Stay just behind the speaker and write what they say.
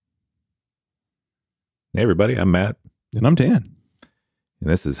Hey everybody, I'm Matt. And I'm Dan. And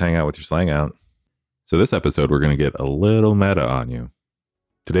this is Hang Out with Your Slang Out. So this episode, we're going to get a little meta on you.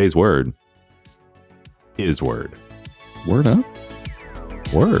 Today's word is word. Word up?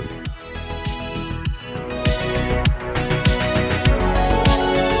 Word.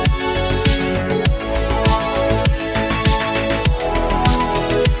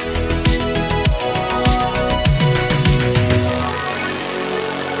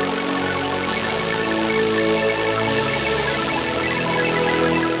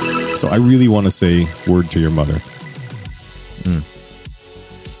 So I really want to say word to your mother.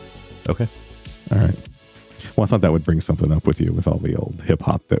 Okay. All right. Well, I thought that would bring something up with you with all the old hip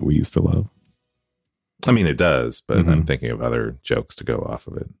hop that we used to love. I mean, it does, but I'm thinking of other jokes to go off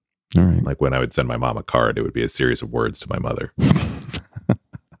of it. All right. Like when I would send my mom a card, it would be a series of words to my mother.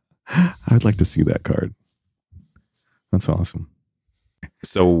 I'd like to see that card. That's awesome.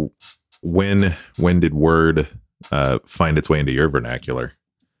 So when did word find its way into your vernacular?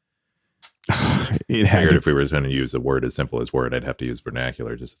 It had Figured if we were going to use a word as simple as word, I'd have to use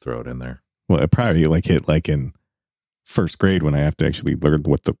vernacular just to throw it in there. Well, it probably hit like in first grade when I have to actually learn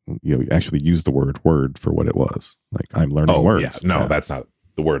what actually use the word for what it was. Like I'm learning words. Yeah. No, that's not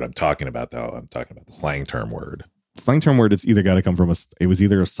the word I'm talking about, though. I'm talking about the slang term word. Slang term word, it's either got to come from it was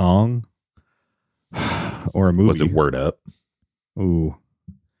either a song or a movie. Was it Word Up? Ooh.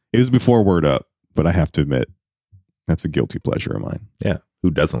 It was before Word Up, but I have to admit, that's a guilty pleasure of mine. Yeah. Who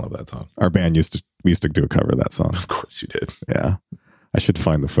doesn't love that song? Our band we used to do a cover of that song. Of course you did. Yeah. I should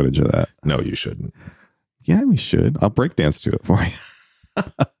find the footage of that. No, you shouldn't. Yeah, we should. I'll break dance to it for you.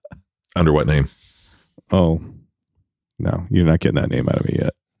 Under what name? Oh, no, you're not getting that name out of me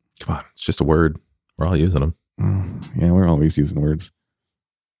yet. Come on. It's just a word. We're all using them. Yeah, we're always using words.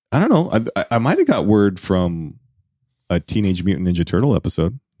 I don't know. I might have got word from a Teenage Mutant Ninja Turtle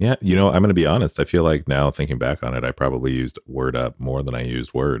episode. Yeah. You know, I'm going to be honest. I feel like now thinking back on it, I probably used Word Up more than I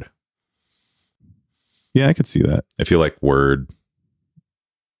used word. Yeah, I could see that. I feel like word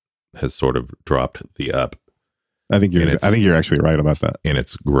has sort of dropped the up. I think you're actually right about that. In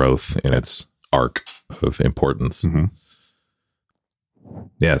its growth, in its arc of importance. Mm-hmm.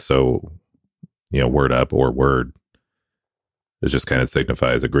 Yeah. So, word up or word, it just kind of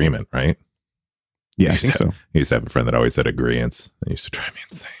signifies agreement, right? Yeah, I think so. I used to have a friend that always said agreeance. It used to drive me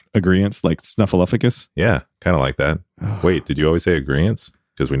insane. Agreeance, like snuffleupagus? Yeah, kind of like that. Wait, did you always say agreeance?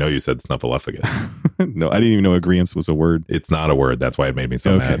 Because we know you said snuffleupagus. No, I didn't even know agreeance was a word. It's not a word. That's why it made me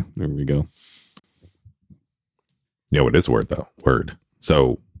so mad. There we go. It is a word, though. Word.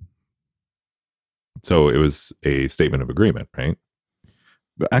 So it was a statement of agreement, right?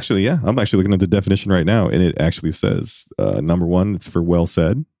 But actually, yeah, I'm actually looking at the definition right now, and it actually says, number one, it's for well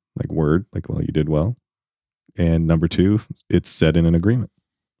said, like word, like, well, you did well. And number two, it's said in an agreement.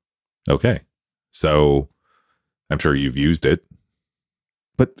 Okay. So I'm sure you've used it.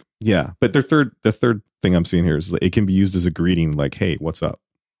 But yeah, but the third thing I'm seeing here is it can be used as a greeting, like, hey, what's up?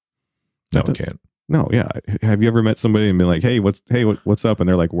 No, it can't. No, yeah. Have you ever met somebody and been like, hey, what's up? And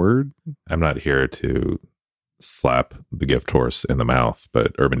they're like, word? I'm not here to slap the gift horse in the mouth,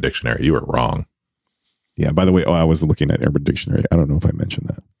 but Urban Dictionary, you were wrong. Yeah, by the way, I was looking at Urban Dictionary. I don't know if I mentioned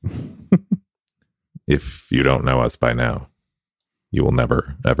that. If you don't know us by now, you will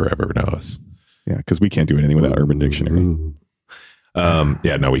never, ever, ever know us. Yeah, because we can't do anything without Urban Dictionary.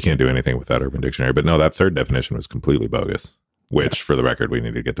 Yeah, no, we can't do anything without Urban Dictionary. But no, that third definition was completely bogus, which for the record, we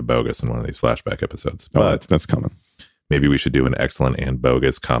need to get to bogus in one of these flashback episodes. But that's coming. Maybe we should do an excellent and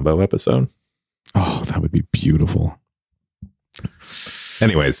bogus combo episode. Oh, that would be beautiful.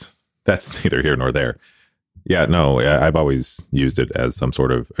 Anyways, that's neither here nor there. Yeah, no, I've always used it as some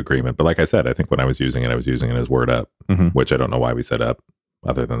sort of agreement. But like I said, I think when I was using it as word up, which I don't know why we set up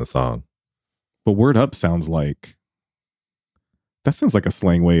other than the song. But word up sounds like a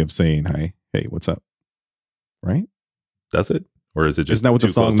slang way of saying, hey, what's up? Right? Does it? Or is it just isn't that what too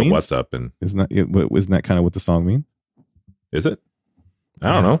the song close means? to what's up? And isn't that kind of what the song means? Is it?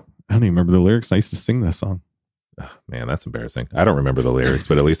 I don't know. I don't even remember the lyrics. I used to sing that song. Oh, man, that's embarrassing. I don't remember the lyrics,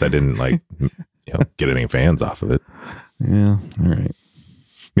 but at least I didn't get any fans off of it. Yeah. All right.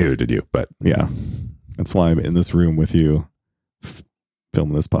 Neither did you, but yeah, that's why I'm in this room with you,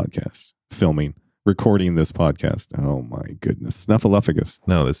 recording this podcast. Oh my goodness. Snuffleupagus.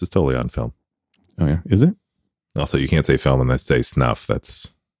 No, this is totally on film. Oh yeah. Is it? Also, you can't say film and then say snuff.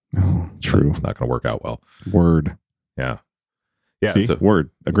 That's true. Not going to work out well. Word. Yeah. Yeah. See?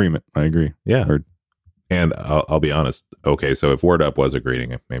 Word. Agreement. I agree. Yeah. Word. And I'll be honest. Okay, so if word up was a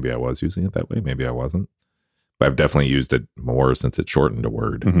greeting, maybe I was using it that way. Maybe I wasn't. But I've definitely used it more since it shortened to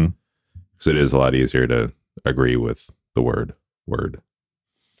word. Because it is a lot easier to agree with the word.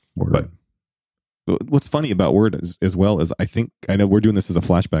 But What's funny about Word as well is I know we're doing this as a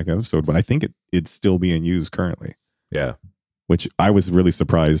flashback episode, but I think it's still being used currently. Yeah. Which I was really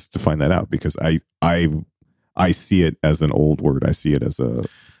surprised to find that out, because I see it as an old word. I see it as a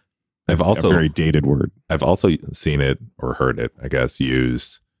very dated word. I've also seen it or heard it, I guess,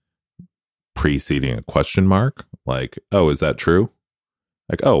 used preceding a question mark. Like, oh, is that true?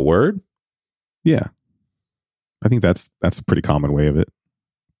 Like, oh, word? Yeah. I think that's a pretty common way of it,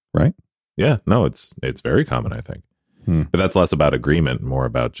 right? Yeah, no, it's very common, I think. But that's less about agreement, more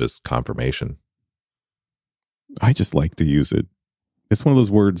about just confirmation. I just like to use it. It's one of those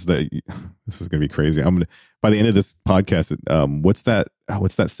words that this is going to be crazy. By the end of this podcast, what's that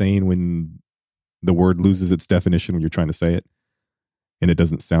saying when the word loses its definition when you're trying to say it and it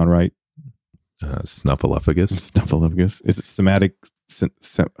doesn't sound right? Snuffleupagus. Snuffleupagus. Is it somatic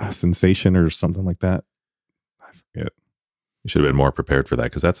sensation or something like that? I forget. You should have been more prepared for that,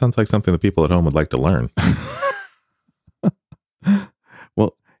 because that sounds like something the people at home would like to learn.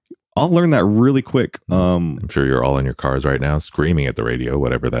 Well, I'll learn that really quick. I'm sure you're all in your cars right now screaming at the radio,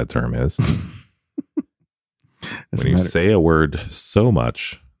 whatever that term is. When you say a word so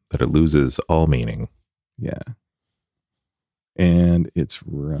much that it loses all meaning. Yeah. And it's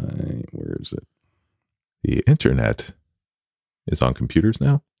right. Where is it? The internet is on computers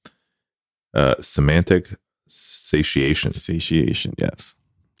now. Semantic satiation. Satiation, yes.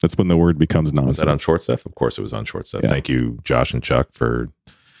 That's when the word becomes nonsense. Was that on Short Stuff? Of course it was on Short Stuff. Yeah. Thank you, Josh and Chuck, for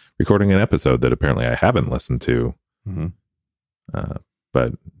recording an episode that apparently I haven't listened to.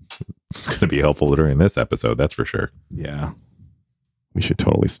 But it's going to be helpful during this episode, that's for sure. Yeah. We should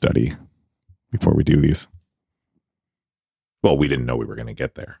totally study before we do these. Well, we didn't know we were going to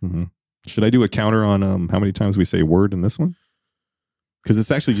get there. Should I do a counter on how many times we say word in this one? Because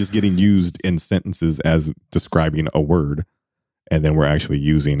it's actually just getting used in sentences as describing a word, and then we're actually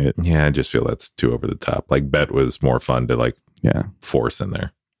using it. Yeah, I just feel that's too over the top. Like, bet was more fun to force in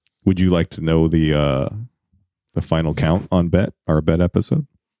there. Would you like to know the final count on bet, our bet episode?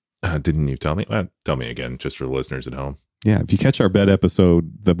 Didn't you tell me? Tell me again, just for the listeners at home. Yeah, if you catch our bet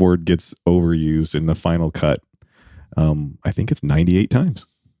episode, the word gets overused in the final cut. I think it's 98 times.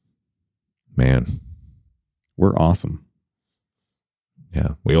 Man, we're awesome.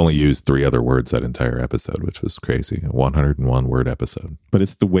 Yeah, we only used 3 other words that entire episode, which was crazy. A 101 word episode. But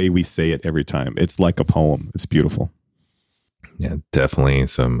it's the way we say it every time. It's like a poem. It's beautiful. Yeah, definitely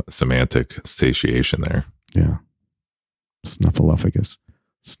some semantic satiation there. Yeah. Snuffleupagus.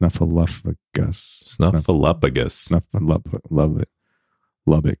 Snuffleupagus.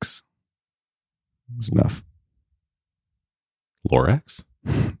 Lubbox. Snuff. Lorax?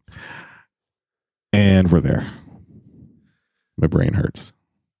 And we're there. My brain hurts.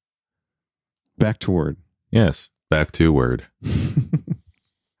 Back to word. Yes, back to word.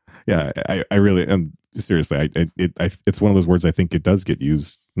 Yeah, I really am. Seriously, it's one of those words I think it does get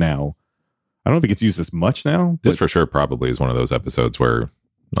used now. I don't know if it gets used as much now. This for sure probably is one of those episodes where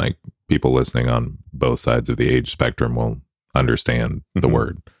like people listening on both sides of the age spectrum will understand the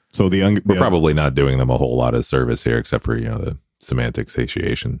word. So we're probably not doing them a whole lot of service here, except for the semantic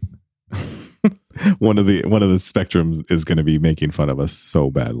satiation. one of the spectrums is going to be making fun of us so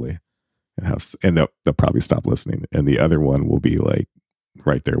badly, and they'll probably stop listening, and the other one will be like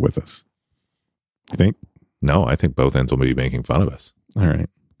right there with us. You think? No, I think both ends will be making fun of us. All right,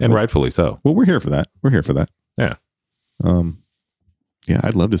 and rightfully so. Well, we're here for that. Yeah. Yeah,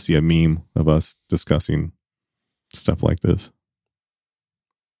 I'd love to see a meme of us discussing stuff like this.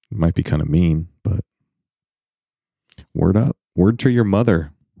 It might be kind of mean, but word up. Word to your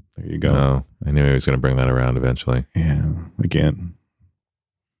mother. There you go. No, I knew he was going to bring that around eventually. Yeah, again.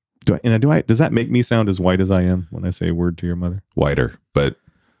 Does that make me sound as white as I am when I say word to your mother? Whiter, but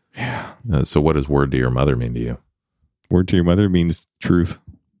yeah. So what does word to your mother mean to you? Word to your mother means truth.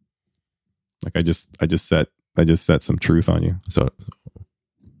 Like I just set some truth on you.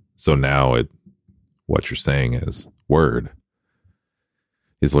 So now what you're saying is word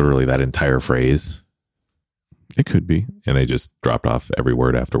is literally that entire phrase. It could be. And they just dropped off every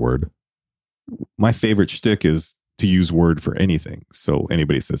word after word. My favorite shtick is to use word for anything. So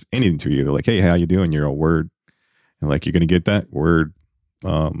anybody says anything to you, they're like, hey, how you doing? You're a word. And like, you're going to get that word.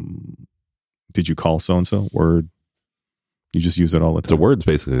 Did you call so-and-so? Word. You just use it all the time. So word's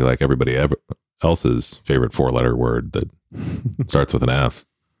basically like everybody else's favorite 4-letter word that starts with an F.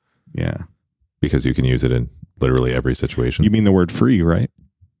 Yeah. Because you can use it in literally every situation. You mean the word free, right?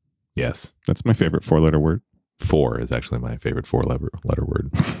 Yes. That's my favorite 4-letter word. 4 is actually my favorite 4-letter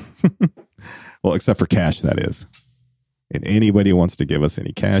word. Well, except for cash, that is. And anybody wants to give us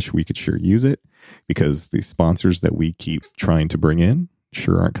any cash, we could sure use it, because the sponsors that we keep trying to bring in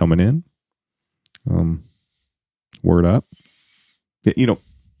sure aren't coming in. Word Up. Yeah, you know,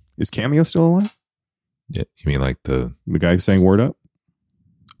 is Cameo still alive? Yeah, you mean like the guy saying Word Up?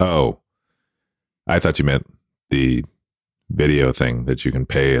 Oh, I thought you meant the video thing that you can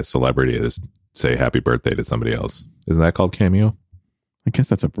pay a celebrity to say happy birthday to somebody else. Isn't that called Cameo? I guess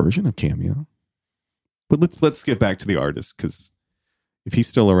that's a version of Cameo. But let's get back to the artist, because if he's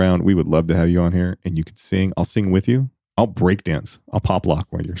still around, we would love to have you on here and you could sing. I'll sing with you. I'll break dance. I'll pop lock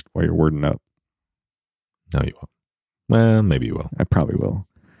while you're wording up. No, you won't. Well, maybe you will. I probably will.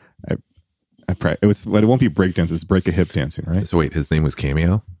 But it won't be break dance. It's break a hip dancing, right? So wait, his name was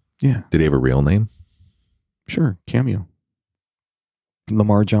Cameo? Yeah. Did he have a real name? Sure, Cameo.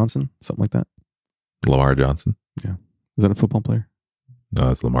 Lamar Johnson, something like that. Lamar Johnson? Yeah. Is that a football player? No,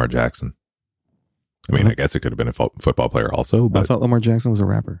 it's Lamar Jackson. I mean, I guess it could have been a football player also, but I thought Lamar Jackson was a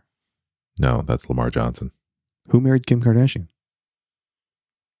rapper. No, that's Lamar Johnson. Who married Kim Kardashian?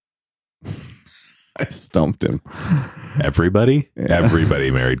 I stumped him. Everybody? Yeah.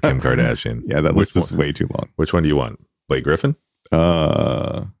 Everybody married Kim Kardashian. Yeah, that list is way too long. Which one do you want? Blake Griffin?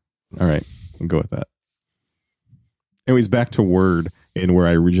 All right. I'll go with that. Anyways, back to Word and where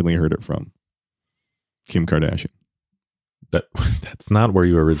I originally heard it from. Kim Kardashian. That's not where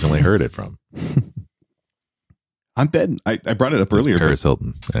you originally heard it from. I'm betting. I brought it up earlier. Paris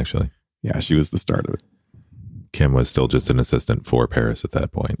Hilton, actually. Yeah, she was the start of it. Kim was still just an assistant for Paris at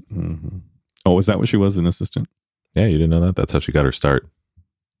that point. Mm-hmm. Oh, is that what she was, an assistant? Yeah, you didn't know that? That's how she got her start.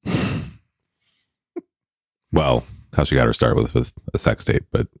 Well, how she got her start with a sex tape,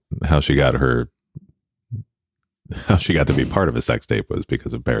 but how she got to be part of a sex tape was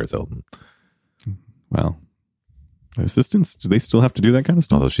because of Paris Hilton. Well, assistants, do they still have to do that kind of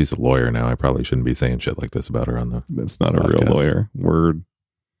stuff? Although she's a lawyer now, I probably shouldn't be saying shit like this about her on the That's not podcast. A real lawyer. Word.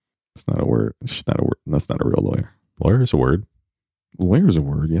 It's not a word. It's not a word. That's not a real lawyer. Lawyer is a word. Lawyer is a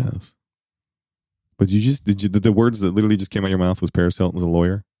word, yes. But the words that literally just came out of your mouth was Paris Hilton's a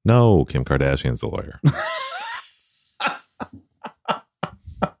lawyer? No, Kim Kardashian's a lawyer.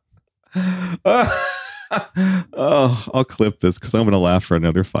 Oh, I'll clip this because I'm going to laugh for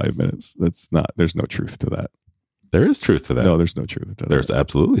another 5 minutes. There's no truth to that. There is truth to that. No, there's no truth to that. There's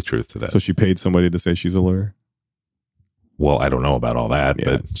absolutely truth to that. So she paid somebody to say she's a lawyer? Well, I don't know about all that,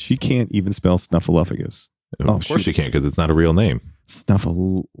 yeah, but she can't even spell snuffleupagus. Of course she can't, because it's not a real name.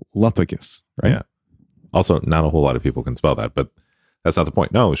 Snuffleupagus, right? Yeah. Also, not a whole lot of people can spell that, but that's not the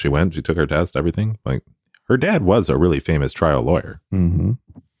point. No, she took her test, everything. Like, her dad was a really famous trial lawyer. Mm-hmm.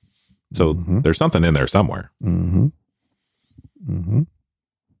 So there's something in there somewhere. Mm-hmm. Mm-hmm.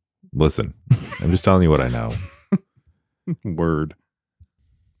 Listen, I'm just telling you what I know. Word.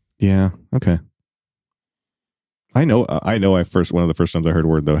 Yeah. Okay. I know. One of the first times I heard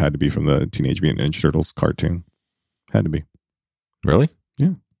Word though had to be from the Teenage Mutant Ninja Turtles cartoon. Had to be. Really?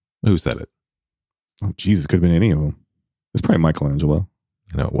 Yeah. Who said it? Oh, Jesus, could have been any of them. It's probably Michelangelo.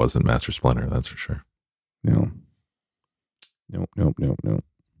 I know it wasn't Master Splinter, that's for sure. No. Nope.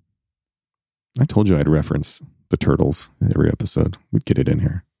 I told you I'd reference the Turtles in every episode. We'd get it in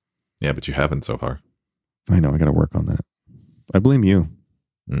here. Yeah, but you haven't so far. I know. I got to work on that. I blame you.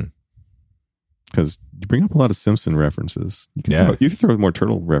 Because you bring up a lot of Simpson references. You can throw more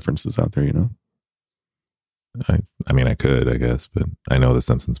Turtle references out there, you know? I mean, I could, I guess, but I know the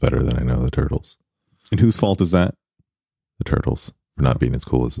Simpsons better than I know the Turtles. And whose fault is that? The Turtles for not being as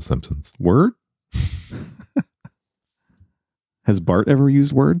cool as the Simpsons. Word? Has Bart ever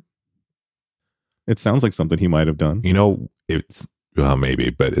used Word? It sounds like something he might have done. You know, maybe,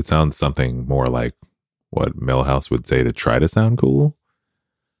 but it sounds something more like what Milhouse would say to try to sound cool.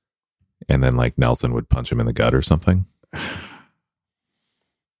 And then like Nelson would punch him in the gut or something.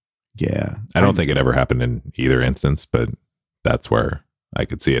 Yeah. I don't think it ever happened in either instance, but that's where I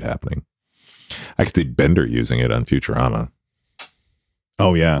could see it happening. I could see Bender using it on Futurama.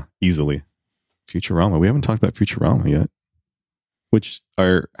 Oh, yeah. Easily. Futurama. We haven't talked about Futurama yet.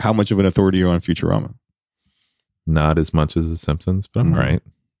 How much of an authority are you on Futurama? Not as much as The Simpsons, but I'm all right.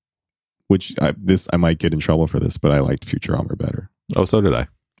 I might get in trouble for this, but I liked Futurama better. Oh, so did I.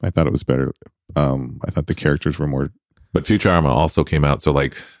 I thought it was better. I thought the characters were more. But Futurama also came out. So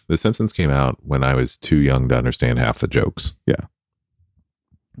like The Simpsons came out when I was too young to understand half the jokes. Yeah.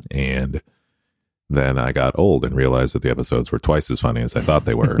 And then I got old and realized that the episodes were twice as funny as I thought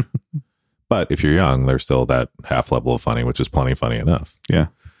they were. But if you're young, there's still that half level of funny, which is plenty funny enough. Yeah.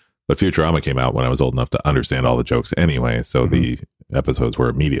 But Futurama came out when I was old enough to understand all the jokes anyway. So the episodes were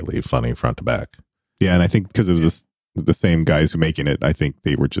immediately funny front to back. Yeah. And I think because it was the same guys who making it, I think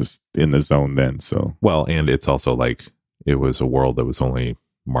they were just in the zone then. So, well, and it's also like it was a world that was only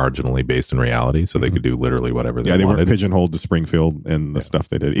marginally based in reality, so they could do literally whatever they wanted. Yeah, they weren't pigeonholed to Springfield and the stuff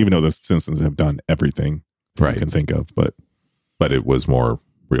they did, even though the Simpsons have done everything you can think of. But it was more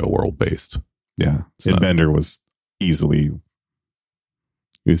real world based. Yeah. And Bender was easily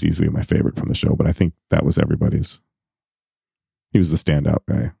my favorite from the show, but I think that was everybody's. He was the standout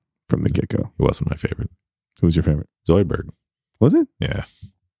guy from the get-go. He wasn't my favorite. Who was your favorite? Zoidberg. Was it? Yeah.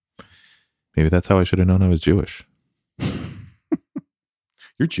 Maybe that's how I should have known I was Jewish.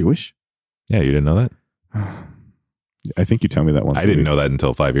 You're Jewish? Yeah, you didn't know that? I think you tell me that once. I didn't know that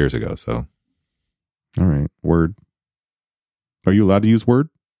until 5 years ago, so. All right. Word. Are you allowed to use Word?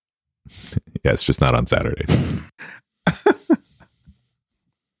 Yeah, it's just not on Saturdays.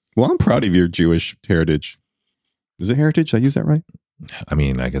 Well, I'm proud of your Jewish heritage. Is it heritage? Did I use that right? I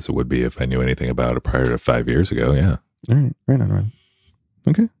mean, I guess it would be if I knew anything about it prior to 5 years ago, yeah. All right. Right on.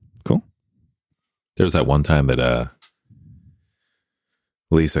 Okay, cool. There was that one time that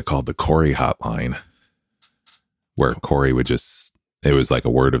Lisa called the Corey hotline, where Corey would just, it was like a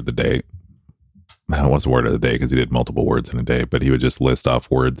word of the day. It wasn't a word of the day because he did multiple words in a day, but he would just list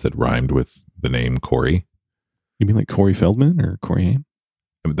off words that rhymed with the name Corey. You mean like Corey Feldman or Corey Haim?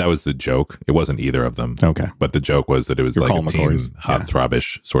 That was the joke. It wasn't either of them. Okay. But the joke was that it was like a teen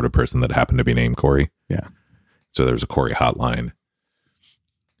heartthrobbish sort of person that happened to be named Corey. Yeah. So there was a Corey hotline.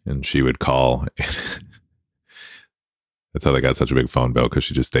 And she would call. That's how they got such a big phone bill, because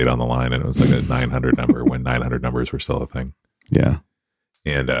she just stayed on the line, and it was like a 900 number when 900 numbers were still a thing. Yeah.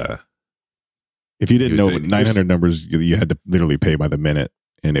 And if you didn't know 900 numbers, you had to literally pay by the minute,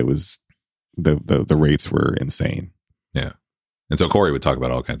 and it was the rates were insane. Yeah. And so Corey would talk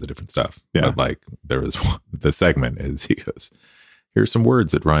about all kinds of different stuff. Yeah. But like there was the segment is he goes, here's some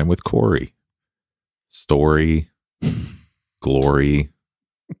words that rhyme with Corey. Story, glory,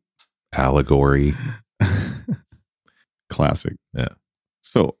 allegory. Classic. Yeah.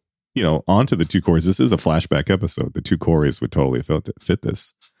 So, on to the two Coreys. This is a flashback episode. The two Coreys would totally fit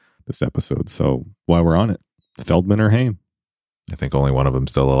this episode. So while we're on it, Feldman or Haim? I think only one of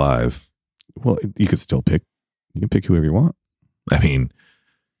them's still alive. Well, you could still pick. You can pick whoever you want. I mean,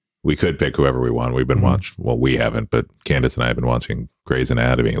 we could pick whoever we want. We've been watching, well, we haven't, but Candace and I have been watching Grey's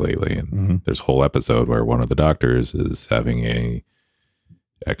Anatomy lately. And there's a whole episode where one of the doctors is having a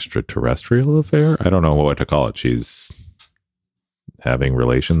extraterrestrial affair. I don't know what to call it. She's having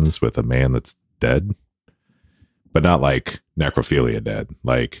relations with a man that's dead, but not like necrophilia dead,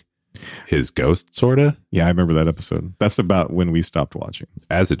 like his ghost, sort of. Yeah, I remember that episode. That's about when we stopped watching.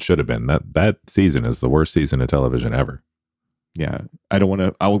 As it should have been. That season is the worst season of television ever. Yeah, I don't want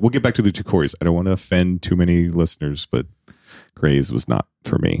to. We'll get back to the two Coreys. I don't want to offend too many listeners, but Grey's was not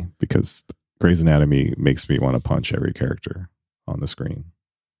for me, because Grey's Anatomy makes me want to punch every character on the screen.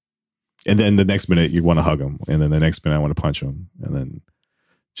 And then the next minute you want to hug them, and then the next minute I want to punch them, and then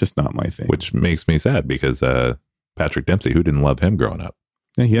just not my thing. Which makes me sad, because Patrick Dempsey, who didn't love him growing up?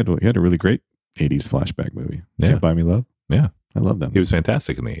 Yeah, he had a really great 80s flashback movie. Can't Buy Me Love. Yeah, I love that movie. He was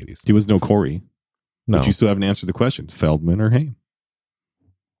fantastic in the 80s. He was no Corey. No. But you still haven't answered the question. Feldman or Haim?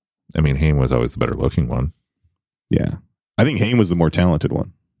 I mean, Haim was always the better looking one. Yeah. I think Haim was the more talented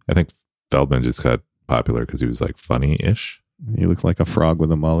one. I think Feldman just got popular because he was like funny-ish. He looked like a frog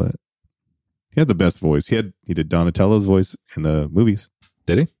with a mullet. He had the best voice. He did Donatello's voice in the movies.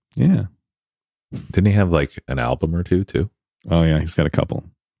 Did he? Yeah. Didn't he have like an album or two too? Oh yeah, he's got a couple.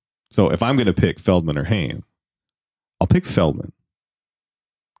 So if I'm going to pick Feldman or Haim, I'll pick Feldman,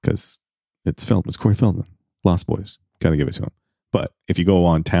 because it's Feldman. It's Corey Feldman. Lost Boys. Got to give it to him. But if you go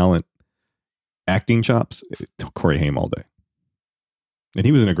on talent, acting chops, Corey Haim all day. And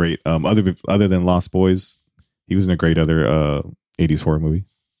he was in a great, other than Lost Boys, he was in a great other 80s horror movie,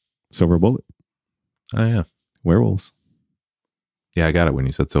 Silver Bullet. Oh yeah, werewolves. Yeah, I got it when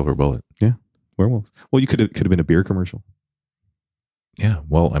you said Silver Bullet. Yeah, werewolves. Well, you could have been a beer commercial. Yeah.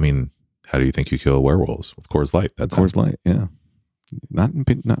 Well, I mean, how do you think you kill werewolves? With Coors Light. That's Coors Light. Yeah. Not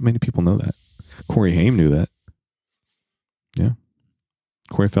many people know that. Corey Haim knew that. Yeah.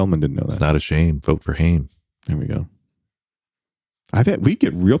 Corey Feldman didn't know that. It's not a shame. Vote for Haim. There we go. We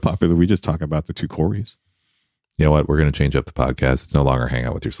get real popular. We just talk about the two Coreys. You know what? We're going to change up the podcast. It's no longer Hang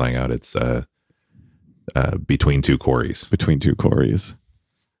Out with Your Slang Out. It's Between Two Coreys. Between Two Coreys.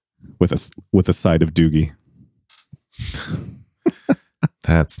 With a side of Doogie.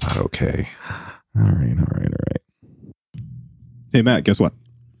 That's not okay. All right. Hey, Matt, guess what?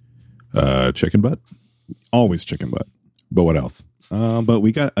 Chicken butt? Always chicken butt. But what else? But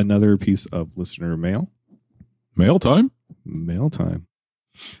we got another piece of listener mail. Mail time? Mail time.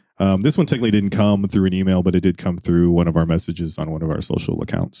 This one technically didn't come through an email, but it did come through one of our messages on one of our social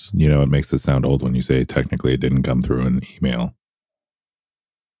accounts. You know, it makes it sound old when you say technically it didn't come through an email.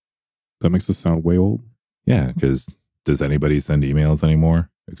 That makes us sound way old. Yeah, because does anybody send emails anymore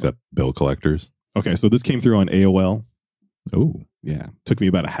except bill collectors? Okay, so this came through on AOL. Oh, yeah. Took me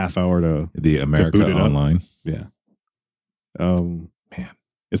about a half hour to the America Online. Yeah. Man,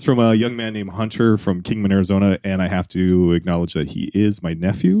 it's from a young man named Hunter from Kingman, Arizona, and I have to acknowledge that he is my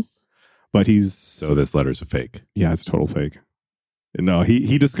nephew, but he's so this letter's a fake. Yeah, it's total fake. No,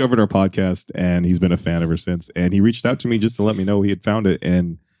 he discovered our podcast and he's been a fan ever since. And he reached out to me just to let me know he had found it.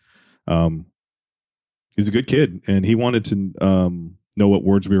 And he's a good kid, and he wanted to know what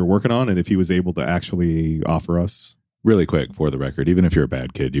words we were working on and if he was able to actually offer us. Really quick, for the record, even if you're a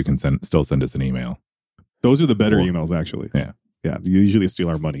bad kid, you can still send us an email. Those are the better emails, actually. Yeah. Yeah. You usually steal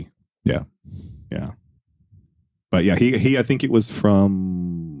our money. Yeah. Yeah. But yeah, he I think it was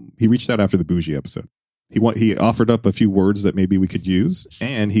he reached out after the Bougie episode. He offered up a few words that maybe we could use,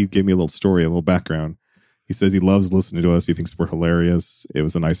 and he gave me a little story, a little background. He says he loves listening to us. He thinks we're hilarious. It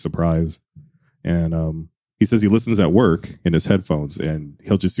was a nice surprise. And he says he listens at work in his headphones, and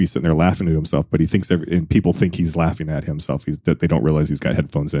he'll just be sitting there laughing to himself, but he thinks and people think he's laughing at himself. That they don't realize he's got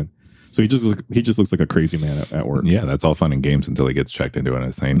headphones in. So he just looks like a crazy man at work. Yeah, that's all fun and games until he gets checked into an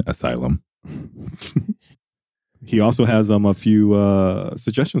insane asylum. He also has a few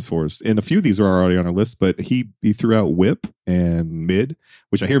suggestions for us, and a few of these are already on our list. But he threw out whip and mid,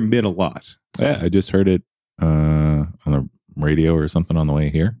 which I hear mid a lot. Yeah, I just heard it on the radio or something on the way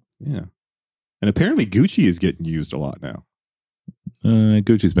here. Yeah, and apparently Gucci is getting used a lot now.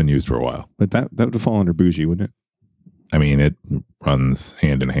 Gucci's been used for a while, but that would fall under bougie, wouldn't it? I mean, it runs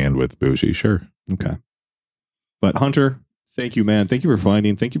hand in hand with bougie, sure. Okay, but Hunter, thank you, man. Thank you for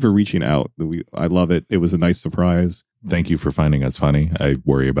finding. Thank you for reaching out. I love it. It was a nice surprise. Thank you for finding us funny. I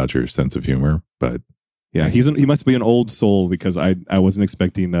worry about your sense of humor, but yeah, he must be an old soul because I wasn't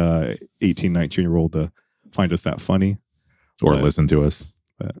expecting 18, 19-year-old to find us that funny or listen to us.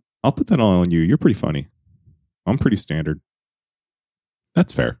 But I'll put that all on you. You're pretty funny. I'm pretty standard.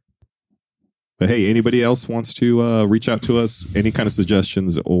 That's fair. But hey, anybody else wants to reach out to us? Any kind of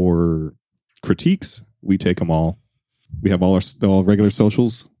suggestions or critiques? We take them all. We have all regular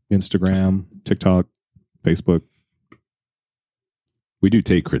socials: Instagram, TikTok, Facebook. We do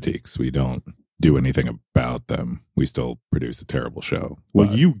take critiques. We don't do anything about them. We still produce a terrible show.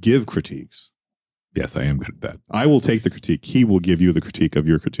 Well, you give critiques. Yes, I am good at that. I will take the critique. He will give you the critique of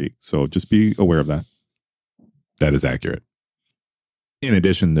your critique. So just be aware of that. That is accurate. In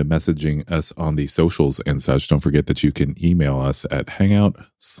addition to messaging us on the socials and such, don't forget that you can email us at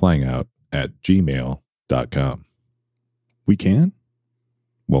hangoutslangout@gmail.com. We can?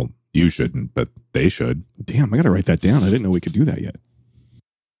 Well, you shouldn't, but they should. Damn, I got to write that down. I didn't know we could do that yet.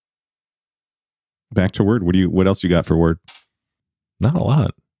 Back to Word. What else you got for Word? Not a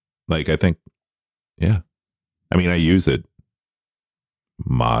lot. Like, I think, yeah. I mean, I use it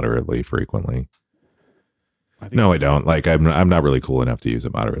moderately frequently. No, I don't. Like, I'm not really cool enough to use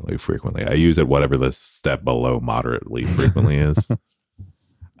it moderately frequently. I use it whatever the step below moderately frequently is.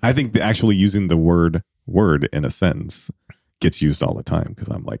 I think actually using the word in a sentence gets used all the time because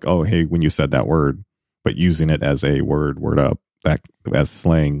I'm like, oh, hey, when you said that word, but using it as a word up, that as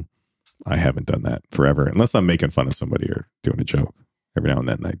slang, I haven't done that forever unless I'm making fun of somebody or doing a joke. Every now and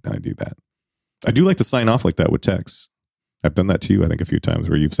then I do that. I do like to sign off like that with text. I've done that too, I think, a few times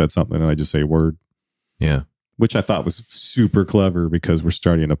where you've said something and I just say word. Yeah. Which I thought was super clever because we're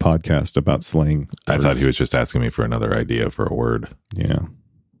starting a podcast about slang. I thought he was just asking me for another idea for a word. Yeah.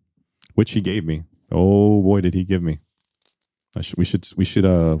 Which he gave me. Oh boy, did he give me. We should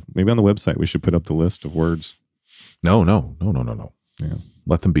maybe on the website we should put up the list of words. No. Yeah.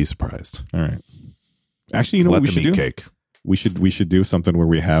 Let them be surprised. All right. Actually, you know what we should do? Cake. We should do something where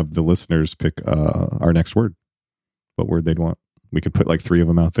we have the listeners pick our next word. What word they'd want. We could put like 3 of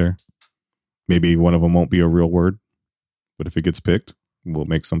them out there. Maybe one of them won't be a real word, but if it gets picked, we'll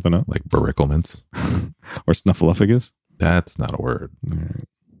make something up. Like barickelments. Or snuffleupagus. That's not a word. All right.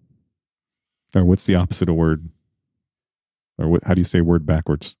 Or what's the opposite of word? Or how do you say word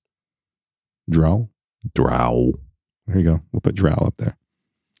backwards? Drow? Drow. There you go. We'll put drow up there.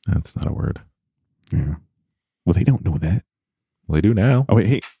 That's not a word. Yeah. Well, they don't know that. Well, they do now. Oh, wait.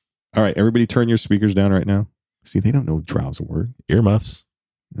 Hey. All right. Everybody turn your speakers down right now. See, they don't know drow's a word. Earmuffs.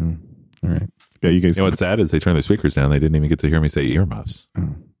 Oh. All right. Yeah, you guys. You know what's sad is they turned their speakers down. They didn't even get to hear me say earmuffs.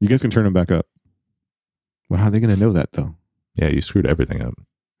 Oh. You guys can turn them back up. Well, how are they going to know that, though? Yeah, you screwed everything up.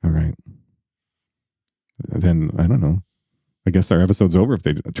 All right. Then, I don't know. I guess our episode's over if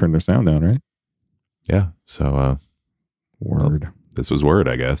they turn their sound down, right? Yeah. So, word. Well, this was word,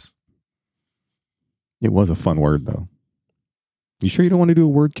 I guess. It was a fun word, though. You sure you don't want to do a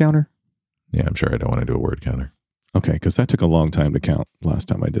word counter? Yeah, I'm sure I don't want to do a word counter. Okay, because that took a long time to count last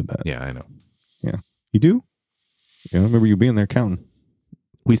time I did that. Yeah, I know. Yeah. You do? Yeah, I remember you being there counting.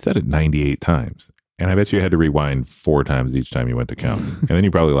 We said it 98 times. And I bet you had to rewind 4 times each time you went to count. And then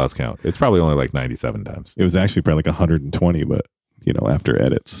you probably lost count. It's probably only like 97 times. It was actually probably like 120, but, after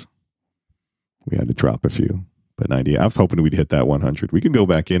edits, we had to drop a few. But 90, I was hoping we'd hit that 100. We could go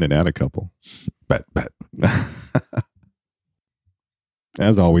back in and add a couple. Bet.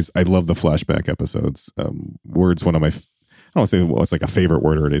 As always, I love the flashback episodes. Word's one of my, I don't want to say it's like a favorite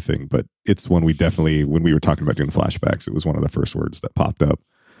word or anything, but it's one when we were talking about doing flashbacks, it was one of the first words that popped up.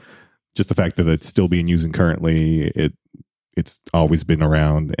 Just the fact that it's still being used currently, it's always been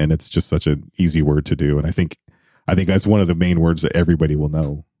around, and it's just such an easy word to do. And I think that's one of the main words that everybody will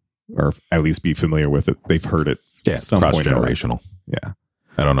know, or at least be familiar with it. They've heard it. Yeah, cross-generational. Yeah.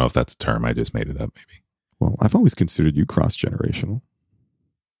 I don't know if that's a term. I just made it up, maybe. Well, I've always considered you cross-generational.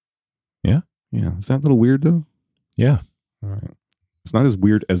 Yeah? Yeah. Is that a little weird, though? Yeah. All right. It's not as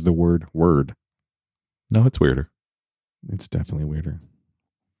weird as the word word. No, it's weirder. It's definitely weirder.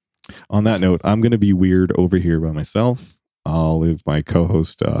 On that note, I'm going to be weird over here by myself. I'll leave my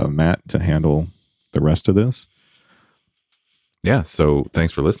co-host, Matt, to handle the rest of this. Yeah, so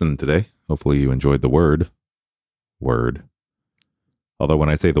thanks for listening today. Hopefully you enjoyed the word. Although when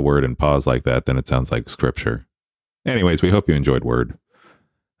I say the word and pause like that, then it sounds like scripture. Anyways, we hope you enjoyed word.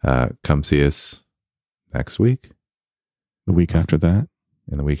 Come see us next week. The week after that.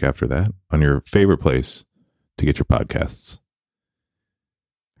 And the week after that. On your favorite place to get your podcasts.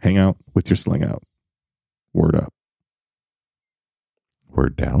 Hang out with your sling out. Word up.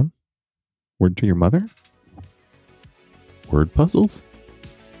 Word down. Word to your mother. Word puzzles.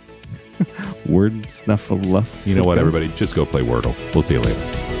 Word snuffleupagus. You know what, everybody? Just go play Wordle. We'll see you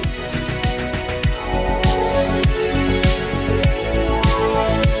later.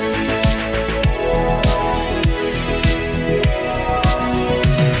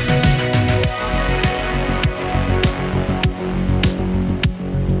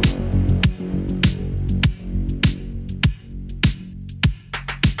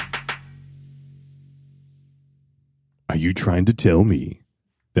 Are you trying to tell me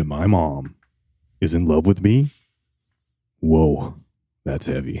that my mom is in love with me? Whoa, that's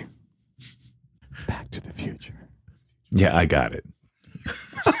heavy. It's Back to the Future. Yeah, I got it.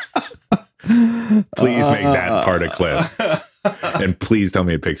 Please make that part a clip. And please tell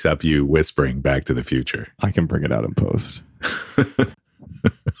me it picks up you whispering Back to the Future. I can bring it out in post.